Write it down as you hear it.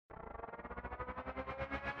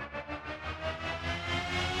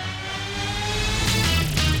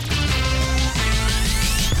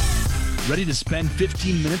Ready to spend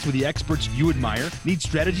 15 minutes with the experts you admire? Need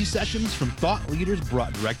strategy sessions from thought leaders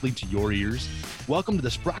brought directly to your ears? Welcome to the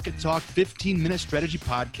Sprocket Talk 15-Minute Strategy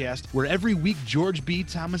Podcast, where every week George B.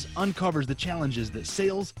 Thomas uncovers the challenges that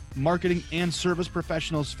sales, marketing, and service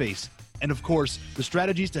professionals face. And of course, the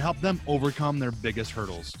strategies to help them overcome their biggest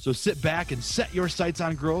hurdles. So sit back and set your sights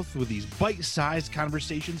on growth with these bite-sized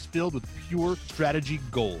conversations filled with pure strategy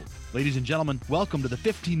gold. Ladies and gentlemen, welcome to the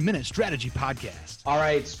 15-Minute Strategy Podcast. All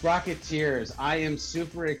right, Sprocketeers, I am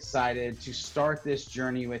super excited to start this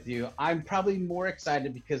journey with you. I'm probably more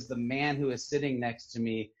excited because the man who is sitting next to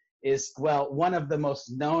me is, well, one of the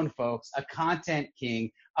most known folks, a content king,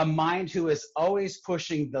 a mind who is always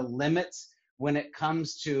pushing the limits when it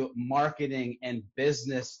comes to marketing and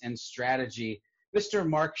business and strategy. Mr.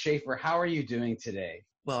 Mark Schaefer, how are you doing today?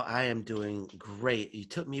 Well, I am doing great. You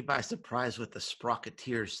took me by surprise with the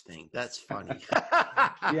Sprocketeers thing. That's funny.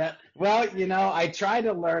 Yeah. Well, you know, I try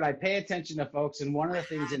to learn. I pay attention to folks, and one of the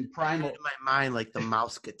things in primal, in my mind, like the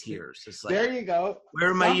Mouseketeers. It's like, there you go.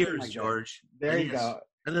 Where are my Something ears, like George? There you go.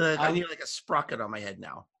 I need like a sprocket on my head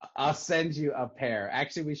now. I'll send you a pair.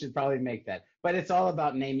 Actually, we should probably make that. But it's all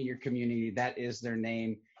about naming your community. That is their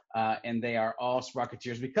name. And they are all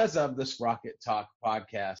Sprocketeers because of the Sprocket Talk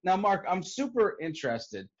podcast. Now, Mark, I'm super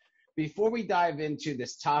interested. Before we dive into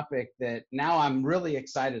this topic that now I'm really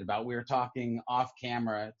excited about, we were talking off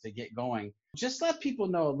camera to get going. Just let people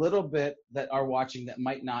know a little bit that are watching that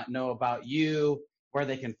might not know about you, where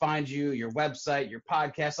they can find you, your website, your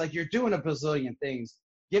podcast. Like, you're doing a bazillion things.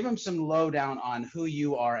 Give them some lowdown on who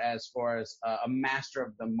you are as far as a master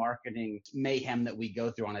of the marketing mayhem that we go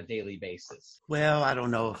through on a daily basis. Well, I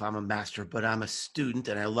don't know if I'm a master, but I'm a student,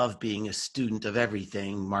 and I love being a student of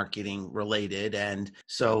everything marketing related. And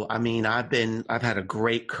so, I mean, I've had a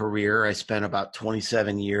great career. I spent about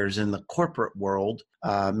 27 years in the corporate world,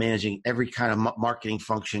 managing every kind of marketing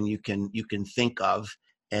function you can think of,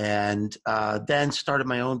 and then started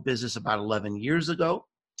my own business about 11 years ago.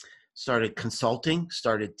 Started consulting,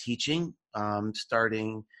 started teaching, I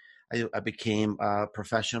became a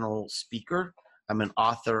professional speaker. I'm an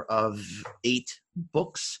author of 8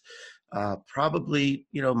 books. Probably,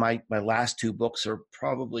 you know, my last 2 books are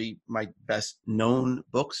probably my best known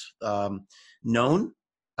books. How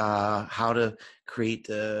to create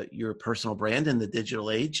your personal brand in the digital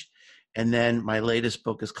age. And then my latest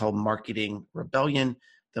book is called Marketing Rebellion,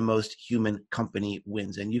 The Most Human Company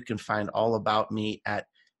Wins. And you can find all about me at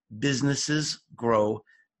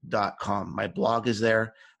businessesgrow.com. My blog is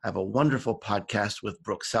there. I have a wonderful podcast with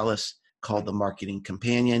Brooke Sellis called The Marketing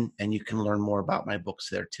Companion, and you can learn more about my books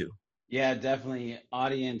there too. Yeah, definitely.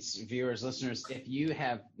 Audience, viewers, listeners, if you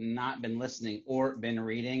have not been listening or been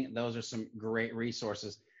reading, those are some great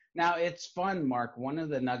resources. Now, it's fun, Mark. One of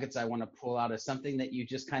the nuggets I want to pull out is something that you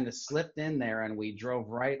just kind of slipped in there and we drove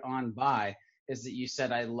right on by, is that you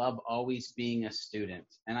said, I love always being a student.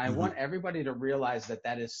 And I want everybody to realize that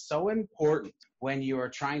that is so important when you are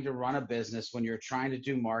trying to run a business, when you're trying to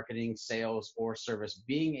do marketing, sales, or service.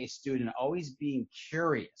 Being a student, always being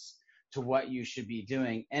curious to what you should be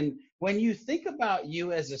doing. And when you think about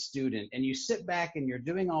you as a student and you sit back and you're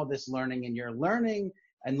doing all this learning and you're learning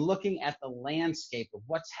and looking at the landscape of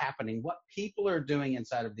what's happening, what people are doing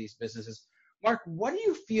inside of these businesses, Mark, what do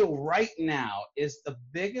you feel right now is the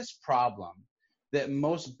biggest problem that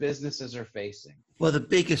most businesses are facing? Well, the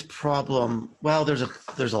biggest problem, well, there's a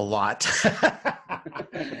lot.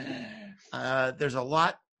 There's a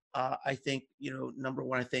lot. I think, you know, number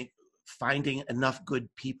one, I think finding enough good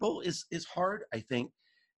people is hard. I think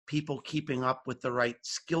people keeping up with the right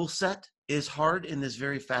skill set is hard in this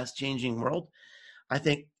very fast changing world. I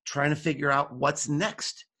think trying to figure out what's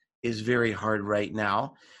next is very hard right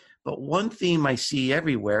now. But one theme I see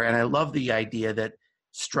everywhere, and I love the idea that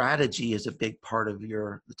strategy is a big part of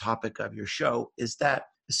the topic of your show, is that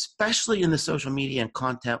especially in the social media and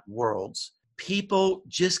content worlds, people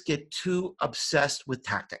just get too obsessed with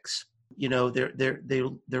tactics. You know, they're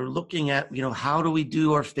looking at, you know, how do we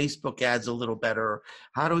do our Facebook ads a little better?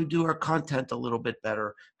 How do we do our content a little bit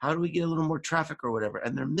better? How do we get a little more traffic or whatever?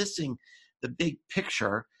 And they're missing the big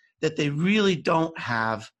picture, that they really don't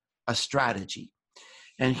have a strategy.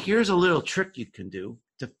 And here's a little trick you can do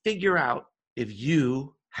to figure out if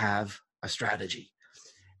you have a strategy.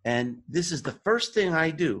 And this is the first thing I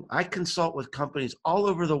do. I consult with companies all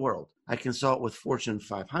over the world. I consult with Fortune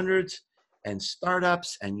 500s and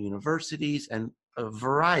startups and universities and a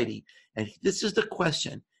variety. And this is the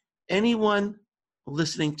question. Anyone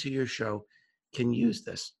listening to your show can use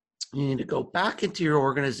this. You need to go back into your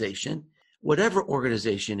organization, whatever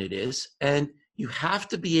organization it is, and you have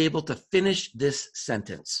to be able to finish this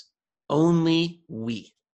sentence. Only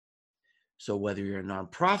we. So whether you're a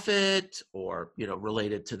nonprofit or,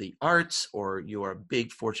 related to the arts, or you're a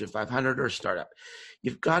big Fortune 500 or startup,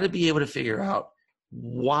 you've got to be able to figure out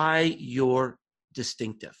why you're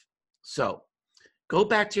distinctive. So go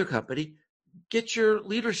back to your company, get your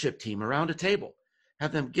leadership team around a table,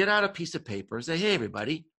 have them get out a piece of paper and say, hey,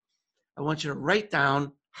 everybody, I want you to write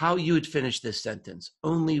down how you would finish this sentence.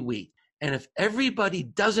 Only we. And if everybody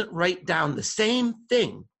doesn't write down the same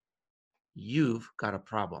thing, you've got a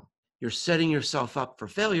problem. You're setting yourself up for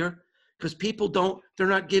failure because they're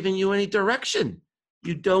not giving you any direction.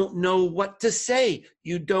 You don't know what to say.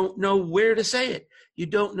 You don't know where to say it. You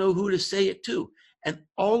don't know who to say it to. And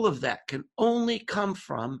all of that can only come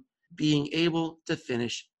from being able to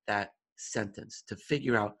finish that sentence, to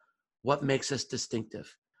figure out what makes us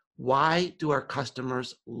distinctive. Why do our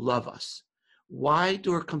customers love us? Why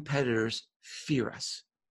do our competitors fear us?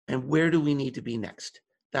 And where do we need to be next?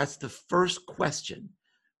 That's the first question,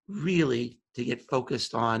 really, to get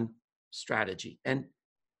focused on strategy. And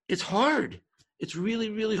it's hard. It's really,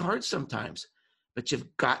 really hard sometimes, but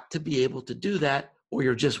you've got to be able to do that, or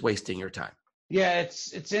you're just wasting your time. Yeah,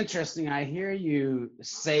 it's interesting. I hear you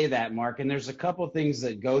say that, Mark, and there's a couple things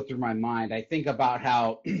that go through my mind. I think about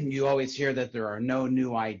how you always hear that there are no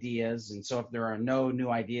new ideas. And so if there are no new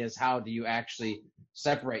ideas, how do you actually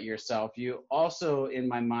separate yourself? You also, in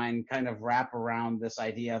my mind, kind of wrap around this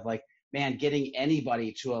idea of like, man, getting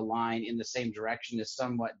anybody to align in the same direction is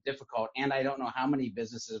somewhat difficult. And I don't know how many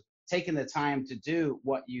businesses have taken the time to do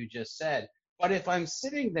what you just said. But if I'm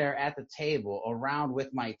sitting there at the table around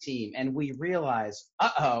with my team and we realize,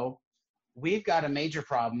 we've got a major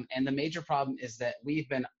problem, and the major problem is that we've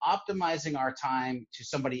been optimizing our time to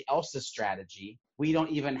somebody else's strategy. We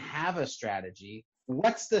don't even have a strategy.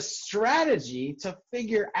 What's the strategy to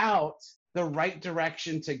figure out the right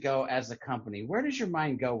direction to go as a company? Where does your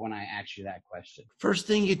mind go when I ask you that question? First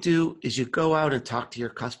thing you do is you go out and talk to your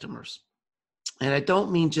customers. And I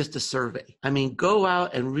don't mean just a survey. I mean, go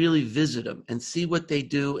out and really visit them and see what they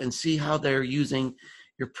do and see how they're using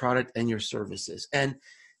your product and your services. And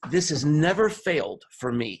this has never failed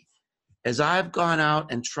for me as I've gone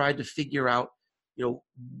out and tried to figure out,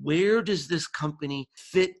 where does this company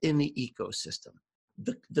fit in the ecosystem?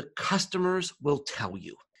 The customers will tell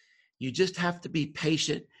you. You just have to be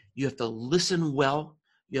patient. You have to listen well.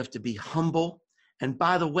 You have to be humble. And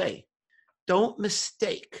by the way, don't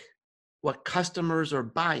mistake what customers are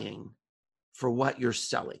buying for what you're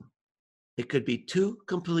selling. It could be two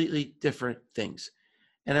completely different things.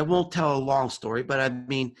 And I won't tell a long story, but I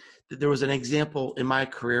mean, there was an example in my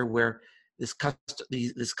career where this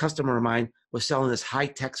customer of mine was selling this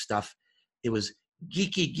high-tech stuff. It was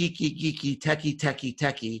geeky,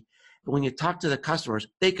 techie. But when you talk to the customers,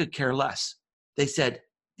 they could care less. They said,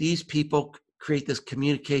 these people create this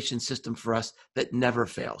communication system for us that never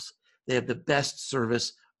fails. They have the best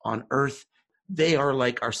service on earth. They are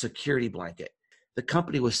like our security blanket. The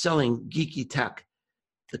company was selling geeky tech.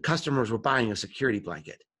 The customers were buying a security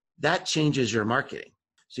blanket. That changes your marketing.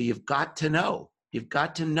 So you've got to know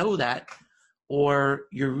that, or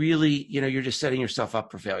you're really, you're just setting yourself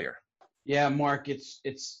up for failure. Yeah, Mark, it's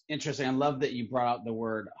interesting. I love that you brought out the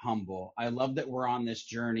word humble. I love that we're on this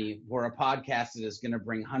journey. We're a podcast that is going to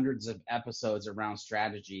bring hundreds of episodes around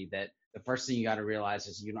strategy, that the first thing you got to realize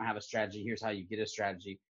is you don't have a strategy. Here's how you get a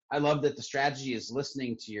strategy. I love that the strategy is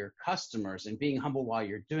listening to your customers and being humble while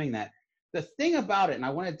you're doing that. The thing about it, and I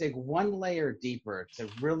want to dig one layer deeper to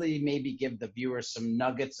really maybe give the viewers some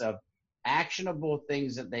nuggets of actionable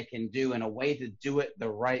things that they can do in a way to do it the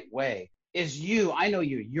right way, is I know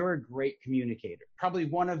you're a great communicator. Probably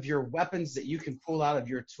one of your weapons that you can pull out of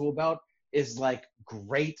your tool belt is like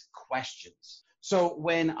great questions. So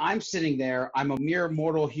when I'm sitting there, I'm a mere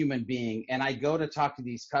mortal human being, and I go to talk to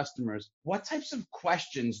these customers. What types of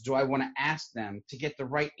questions do I want to ask them to get the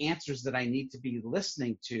right answers that I need to be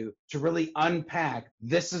listening to really unpack,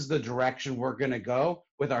 this is the direction we're going to go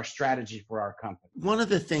with our strategy for our company? One of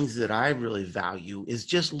the things that I really value is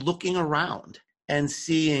just looking around and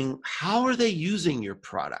seeing, how are they using your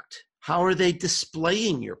product? How are they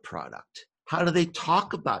displaying your product? How do they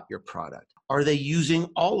talk about your product? Are they using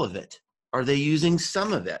all of it? Are they using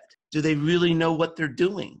some of it? Do they really know what they're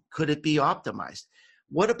doing? Could it be optimized?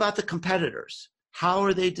 What about the competitors? How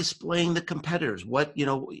are they displaying the competitors?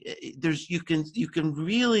 You can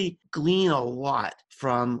really glean a lot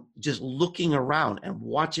from just looking around and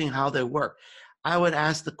watching how they work. I would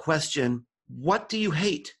ask the question, what do you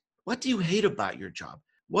hate? What do you hate about your job?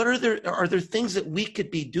 Are there things that we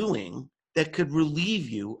could be doing that could relieve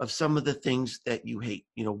you of some of the things that you hate?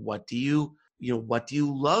 What do you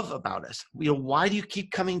love about us? Why do you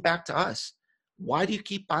keep coming back to us? Why do you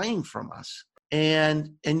keep buying from us?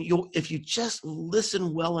 And if you just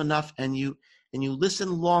listen well enough and you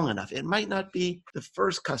listen long enough, it might not be the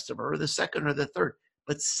first customer or the second or the third,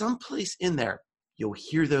 but someplace in there, you'll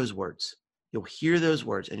hear those words. You'll hear those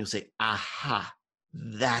words and you'll say, aha,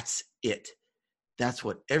 that's it. That's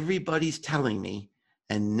what everybody's telling me.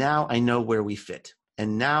 And now I know where we fit.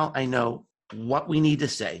 And now I know what we need to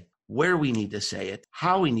say, where we need to say it,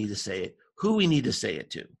 how we need to say it, who we need to say it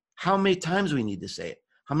to, how many times we need to say it,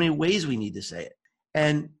 how many ways we need to say it.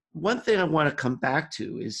 And one thing I want to come back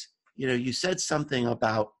to is, you said something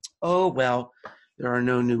about, oh, well, there are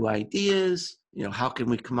no new ideas. How can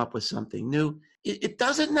we come up with something new? It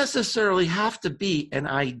doesn't necessarily have to be an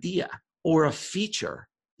idea or a feature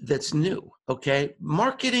that's new, okay?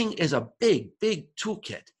 Marketing is a big, big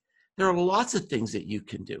toolkit. There are lots of things that you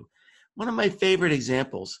can do. One of my favorite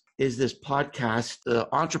examples is this podcast, The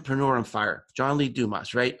Entrepreneur on Fire, John Lee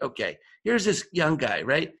Dumas, right? Okay, here's this young guy,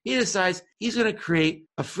 right? He decides he's going to create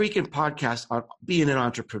a freaking podcast on being an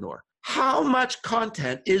entrepreneur. How much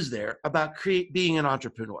content is there about being an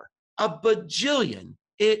entrepreneur? A bajillion.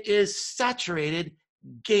 It is saturated,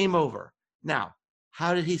 game over. Now,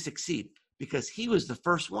 how did he succeed? Because he was the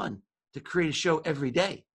first one to create a show every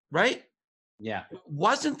day, right? Yeah. It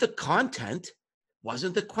wasn't the content,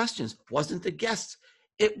 wasn't the questions, wasn't the guests.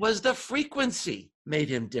 It was the frequency made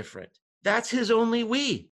him different. That's his only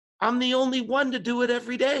we. I'm the only one to do it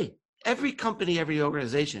every day. Every company, every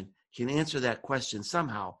organization can answer that question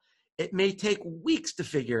somehow. It may take weeks to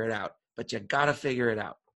figure it out, but you got to figure it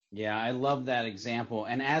out. Yeah, I love that example.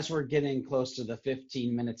 And as we're getting close to the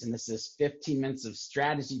 15 minutes, and this is 15 minutes of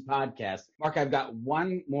strategy podcast, Mark, I've got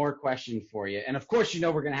one more question for you. And of course,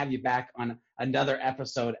 we're going to have you back on another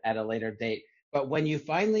episode at a later date. But when you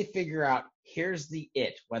finally figure out, here's the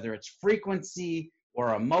it, whether it's frequency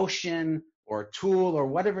or emotion or tool or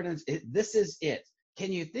whatever it is, this is it.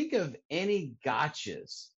 Can you think of any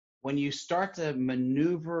gotchas when you start to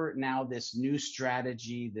maneuver now this new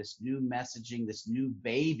strategy, this new messaging, this new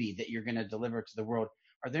baby that you're going to deliver to the world?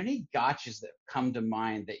 Are there any gotchas that come to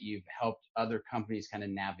mind that you've helped other companies kind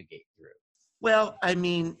of navigate through? Well, I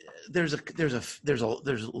mean, there's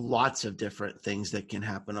lots of different things that can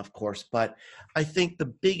happen, of course, but I think the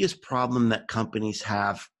biggest problem that companies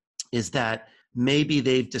have is that maybe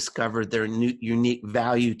they've discovered their unique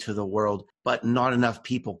value to the world, but not enough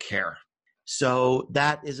people care. So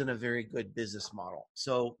that isn't a very good business model.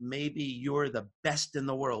 So maybe you're the best in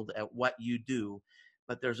the world at what you do,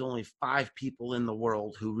 but there's only 5 people in the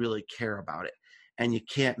world who really care about it, and you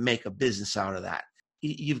can't make a business out of that.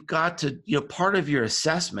 You've got to, part of your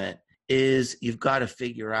assessment is you've got to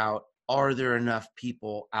figure out, are there enough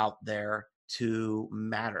people out there to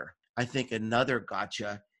matter? I think another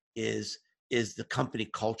gotcha is the company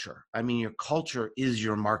culture. I mean, your culture is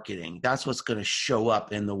your marketing. That's what's going to show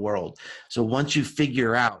up in the world. So once you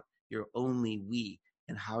figure out your only we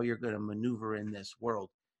and how you're going to maneuver in this world,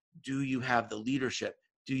 do you have the leadership?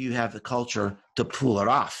 Do you have the culture to pull it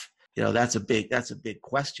off? That's a big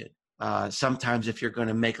question. Sometimes if you're going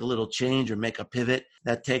to make a little change or make a pivot,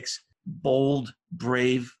 that takes bold,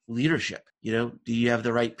 brave leadership. Do you have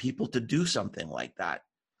the right people to do something like that?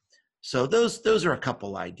 So those are a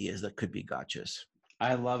couple ideas that could be gotchas.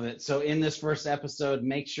 I love it. So in this first episode,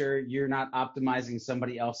 make sure you're not optimizing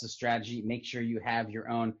somebody else's strategy. Make sure you have your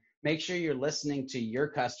own. Make sure you're listening to your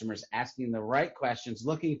customers, asking the right questions,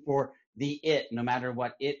 looking for the it, no matter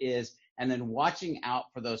what it is, and then watching out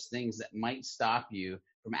for those things that might stop you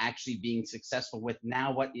from actually being successful with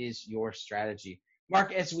now what is your strategy.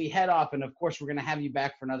 Mark, as we head off, and of course, we're going to have you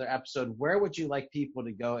back for another episode, where would you like people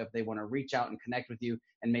to go if they want to reach out and connect with you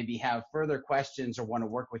and maybe have further questions or want to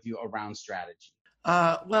work with you around strategy?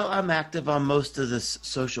 Well, I'm active on most of the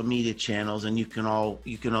social media channels, and you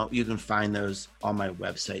can find those on my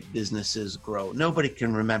website, Businesses Grow. Nobody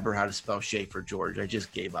can remember how to spell Schaefer, George. I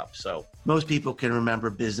just gave up. So most people can remember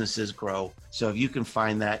Businesses Grow. So if you can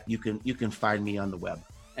find that, you can find me on the web.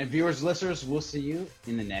 And viewers, listeners, we'll see you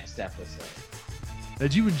in the next episode.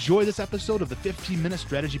 Did you enjoy this episode of the 15-Minute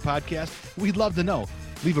Strategy Podcast? We'd love to know.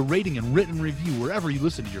 Leave a rating and written review wherever you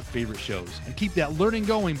listen to your favorite shows. And keep that learning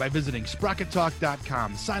going by visiting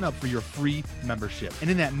sprockettalk.com. Sign up for your free membership. And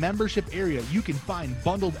in that membership area, you can find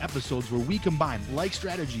bundled episodes where we combine like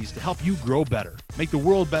strategies to help you grow better. Make the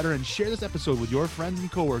world better and share this episode with your friends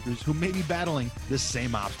and coworkers who may be battling this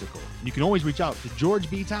same obstacle. And you can always reach out to George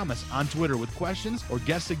B. Thomas on Twitter with questions or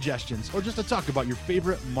guest suggestions or just to talk about your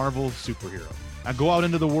favorite Marvel superhero. Now go out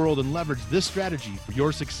into the world and leverage this strategy for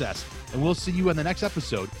your success. And we'll see you in the next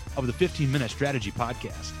episode of the 15-Minute Strategy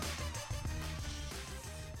Podcast.